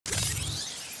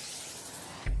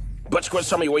But of course,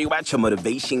 tell me where you at. Your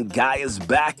motivation guy is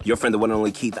back. Your friend, the one and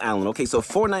only Keith Allen. Okay, so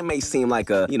Fortnite may seem like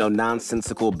a,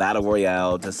 nonsensical battle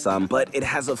royale to some, but it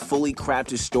has a fully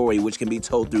crafted story which can be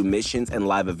told through missions and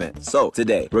live events. So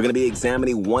today, we're gonna be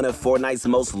examining one of Fortnite's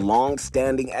most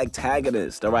long-standing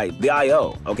antagonists. All right, the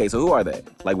IO. Okay, so who are they?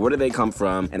 Like, where do they come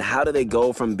from? And how do they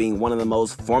go from being one of the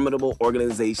most formidable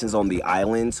organizations on the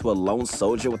island to a lone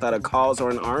soldier without a cause or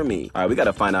an army? All right, we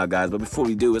gotta find out, guys. But before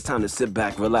we do, it's time to sit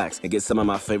back, relax, and get some of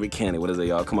my favorite candy. What is it,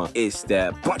 y'all? Come on. It's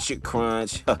that Bunch of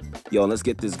Crunch. Yo, let's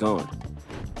get this going.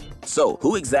 So,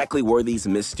 who exactly were these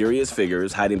mysterious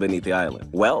figures hiding beneath the island?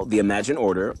 Well, the Imagined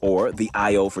Order, or the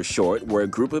IO for short, were a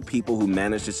group of people who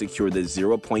managed to secure the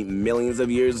 0 point millions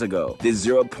of years ago. This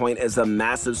 0 point is a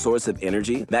massive source of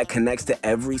energy that connects to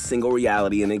every single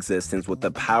reality in existence with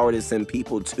the power to send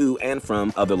people to and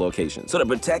from other locations. So to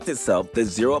protect itself, the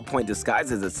 0 point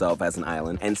disguises itself as an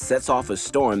island and sets off a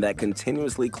storm that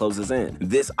continuously closes in.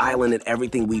 This island and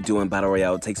everything we do in Battle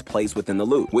Royale takes place within the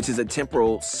loop, which is a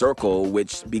temporal circle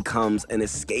which becomes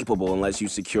inescapable unless you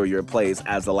secure your place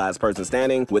as the last person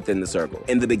standing within the circle.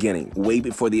 In the beginning, way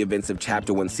before the events of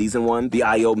Chapter 1, Season 1, the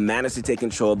IO managed to take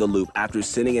control of the loop after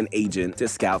sending an agent to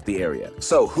scout the area.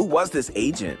 So who was this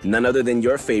agent? None other than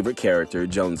your favorite character,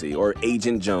 Jonesy, or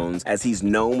Agent Jones, as he's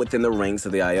known within the ranks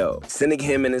of the IO. Sending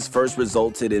him in his first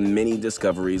resulted in many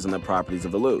discoveries on the properties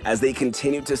of the loop. As they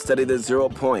continued to study the 0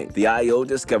 point, the IO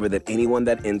discovered that anyone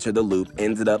that entered the loop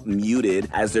ended up muted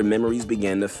as their memories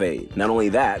began to fade. Not only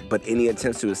that, but any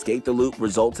attempts to escape the loop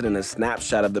resulted in a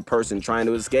snapshot of the person trying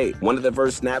to escape. One of the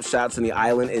first snapshots on the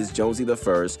island is Jonesy the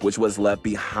First, which was left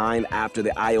behind after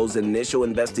the IO's initial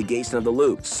investigation of the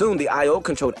loop. Soon, the IO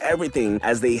controlled everything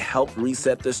as they helped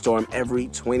reset the storm every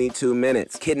 22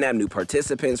 minutes, kidnapped new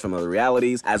participants from other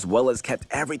realities, as well as kept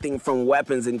everything from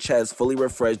weapons and chests fully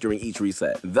refreshed during each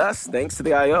reset. Thus, thanks to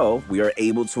the IO, we are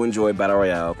able to enjoy Battle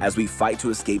Royale as we fight to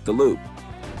escape the loop.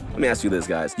 Let me ask you this,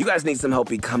 guys. You guys need some help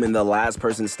becoming the last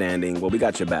person standing? Well, we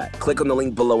got your back. Click on the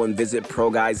link below and visit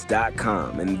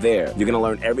ProGuides.com. And there, you're gonna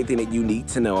learn everything that you need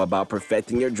to know about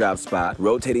perfecting your drop spot,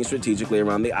 rotating strategically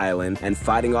around the island, and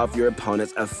fighting off your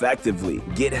opponents effectively.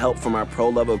 Get help from our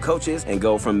pro-level coaches and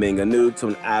go from being a noob to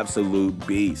an absolute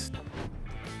beast.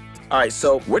 Alright,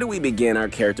 so where do we begin our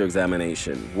character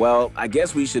examination? Well, I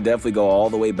guess we should definitely go all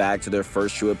the way back to their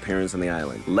first true appearance on the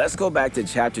island. Let's go back to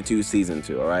Chapter 2, Season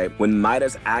 2, alright? When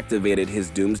Midas activated his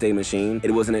Doomsday Machine,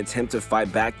 it was an attempt to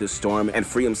fight back the storm and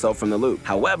free himself from the loop.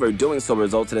 However, doing so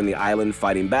resulted in the island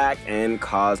fighting back and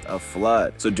caused a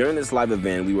flood. So during this live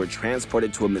event, we were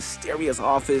transported to a mysterious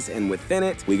office, and within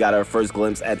it, we got our first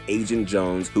glimpse at Agent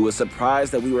Jones, who was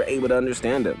surprised that we were able to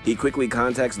understand him. He quickly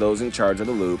contacts those in charge of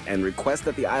the loop and requests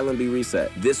that the island be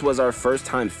reset. This was our first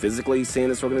time physically seeing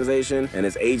this organization and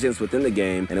its agents within the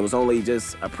game, and it was only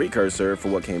just a precursor for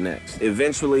what came next.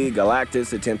 Eventually,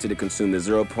 Galactus attempted to consume the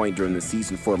 0 point during the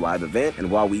Season 4 live event,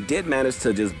 and while we did manage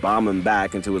to just bomb him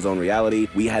back into his own reality,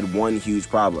 we had one huge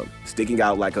problem, sticking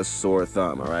out like a sore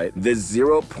thumb, alright? The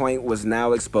 0 point was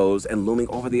now exposed and looming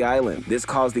over the island. This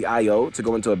caused the IO to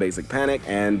go into a basic panic,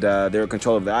 and their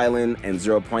control of the island and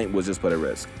 0 point was just put at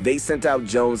risk. They sent out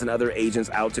Jones and other agents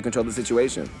out to control the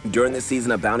situation. During the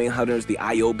season of bounty hunters, the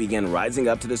IO began rising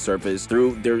up to the surface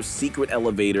through their secret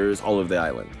elevators all over the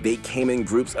island. They came in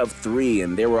groups of 3,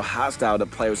 and they were hostile to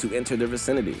players who entered their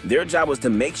vicinity. Their job was to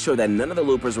make sure that none of the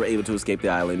loopers were able to escape the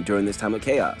island during this time of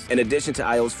chaos. In addition to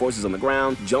IO's forces on the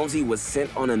ground, Jonesy was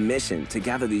sent on a mission to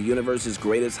gather the universe's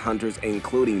greatest hunters,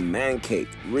 including Mancake,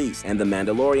 Reese, and the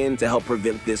Mandalorian, to help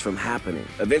prevent this from happening.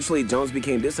 Eventually, Jones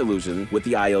became disillusioned with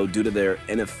the IO due to their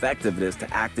ineffectiveness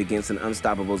to act against an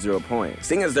unstoppable 0 point.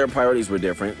 Seeing as their priorities were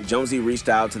different, Jonesy reached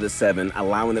out to the 7,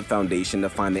 allowing the Foundation to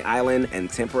find the island and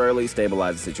temporarily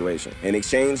stabilize the situation. In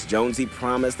exchange, Jonesy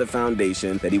promised the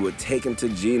Foundation that he would take him to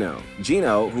Gino.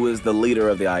 Gino, who is the leader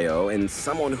of the IO and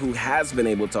someone who has been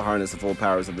able to harness the full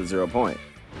powers of the 0 point.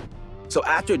 So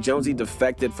after Jonesy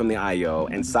defected from the IO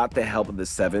and sought the help of the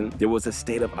 7, there was a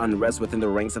state of unrest within the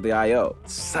ranks of the IO.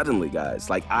 Suddenly, guys,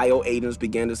 IO agents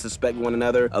began to suspect one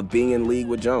another of being in league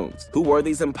with Jones. Who were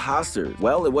these imposters?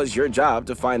 Well, it was your job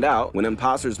to find out when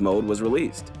Imposters Mode was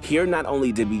released. Here, not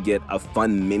only did we get a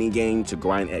fun mini-game to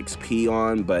grind XP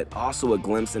on, but also a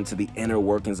glimpse into the inner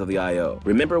workings of the IO.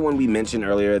 Remember when we mentioned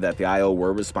earlier that the IO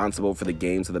were responsible for the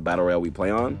games of the Battle Royale we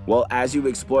play on? Well, as you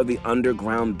explore the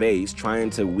underground base, trying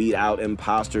to weed out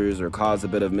imposters or cause a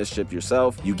bit of mischief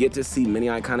yourself, you get to see many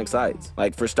iconic sights.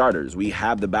 Like, for starters, we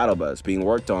have the battle bus being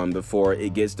worked on before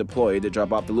it gets deployed to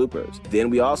drop off the loopers. Then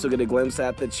we also get a glimpse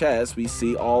at the chests we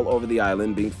see all over the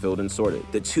island being filled and sorted.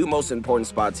 The two most important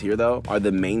spots here, though, are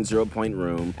the main 0 point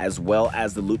room as well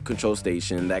as the loop control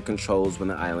station that controls when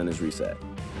the island is reset.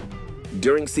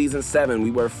 During Season 7,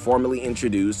 we were formally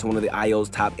introduced to one of the IO's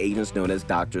top agents known as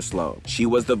Dr. Sloan. She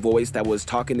was the voice that was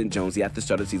talking to Jonesy at the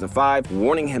start of Season 5,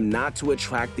 warning him not to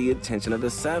attract the attention of the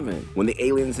Seven. When the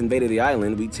aliens invaded the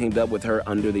island, we teamed up with her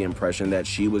under the impression that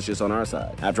she was just on our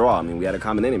side. After all, we had a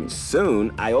common enemy.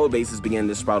 Soon, IO bases began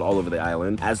to sprout all over the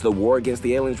island as the war against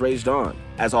the aliens raged on.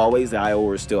 As always, the IO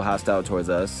were still hostile towards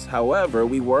us. However,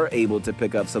 we were able to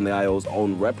pick up some of the IO's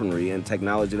own weaponry and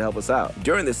technology to help us out.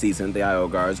 During the season, the IO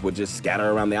guards would just scatter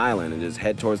around the island and just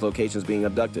head towards locations being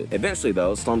abducted. Eventually,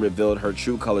 though, Sloan revealed her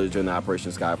true colors during the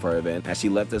Operation Skyfire event as she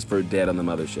left us for dead on the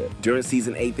mothership. During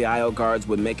Season 8, the IO guards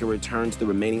would make a return to the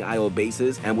remaining IO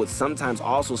bases and would sometimes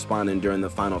also spawn in during the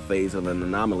final phase of an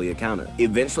anomaly encounter.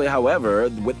 Eventually, however,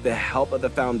 with the help of the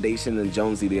Foundation and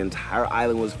Jonesy, the entire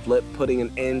island was flipped, putting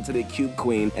an end to the Cube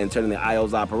Queen and turning the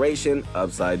IO's operation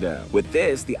upside down. With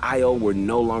this, the IO were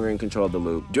no longer in control of the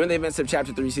loop. During the events of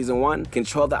Chapter 3, Season 1,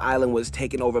 control of the island was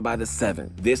taken over by the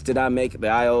Seven. This did not make the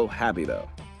IO happy though.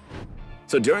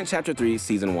 So during Chapter 3,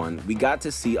 Season 1, we got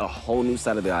to see a whole new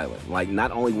side of the island. Like,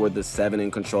 not only were the Seven in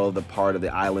control of the part of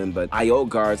the island, but IO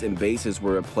guards and bases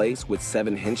were replaced with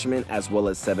 7 henchmen as well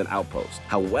as 7 outposts.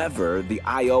 However, the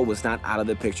IO was not out of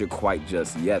the picture quite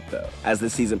just yet though. As the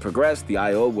season progressed, the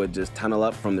IO would just tunnel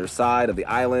up from their side of the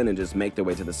island and just make their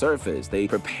way to the surface. They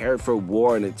prepared for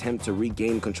war and attempt to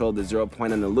regain control of the 0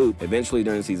 point in the loop. Eventually,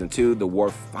 during Season 2, the war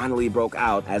finally broke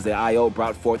out as the IO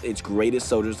brought forth its greatest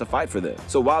soldiers to fight for them.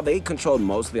 So while they controlled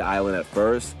most of the island at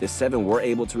first, the Seven were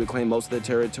able to reclaim most of the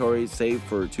territory save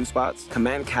for 2 spots,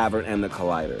 Command Cavern and the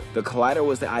Collider. The Collider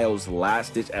was the IO's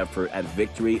last-ditch effort at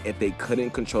victory. If they couldn't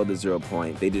control the 0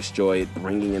 point, they destroyed,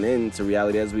 bringing an end to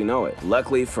reality as we know it.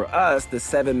 Luckily for us, the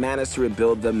Seven managed to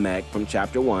rebuild the mech from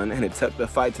Chapter 1, and it took the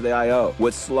fight to the IO.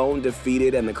 With Sloan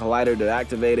defeated and the Collider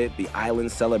deactivated, the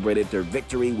island celebrated their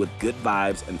victory with good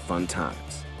vibes and fun times.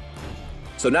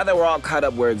 So now that we're all caught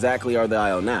up, where exactly are the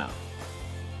IO now?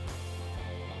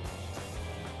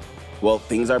 Well,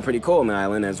 things are pretty cool on the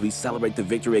island as we celebrate the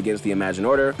victory against the Imagined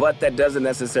Order, but that doesn't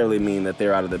necessarily mean that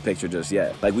they're out of the picture just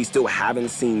yet. Like, we still haven't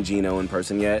seen Gino in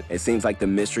person yet. It seems like the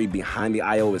mystery behind the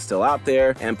IO is still out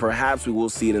there, and perhaps we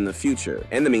will see it in the future.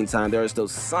 In the meantime, there are still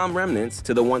some remnants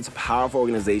to the once powerful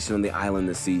organization on the island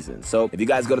this season. So if you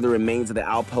guys go to the remains of the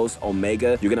outpost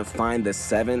Omega, you're gonna find the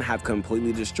Seven have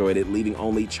completely destroyed it, leaving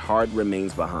only charred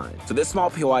remains behind. So this small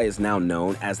POI is now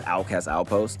known as Outcast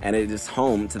Outpost, and it is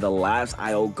home to the last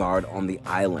IO guard on the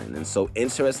island. And so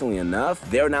interestingly enough,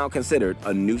 they're now considered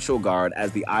a neutral guard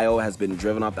as the IO has been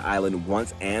driven off the island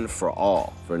once and for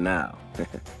all, for now.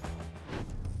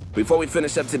 Before we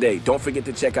finish up today, don't forget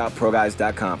to check out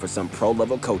ProGuides.com for some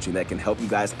pro-level coaching that can help you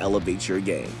guys elevate your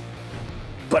game.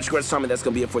 But that's going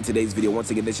to be it for today's video. Once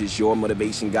again, this is your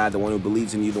motivation guy, the one who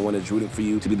believes in you, the one who's rooting for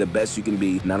you to be the best you can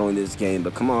be, not only in this game,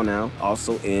 but come on now,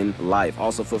 also in life.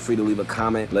 Also, feel free to leave a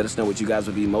comment. Let us know what you guys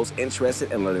would be most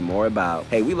interested in learning more about.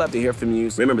 Hey, we love to hear from you.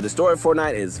 Remember, the story of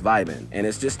Fortnite is vibing, and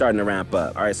it's just starting to ramp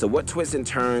up. All right, so what twists and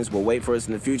turns will wait for us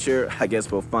in the future? I guess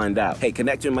we'll find out. Hey,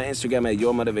 connect with my Instagram at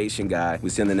Your Motivation Guy. We'll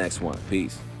see you in the next one.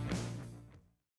 Peace.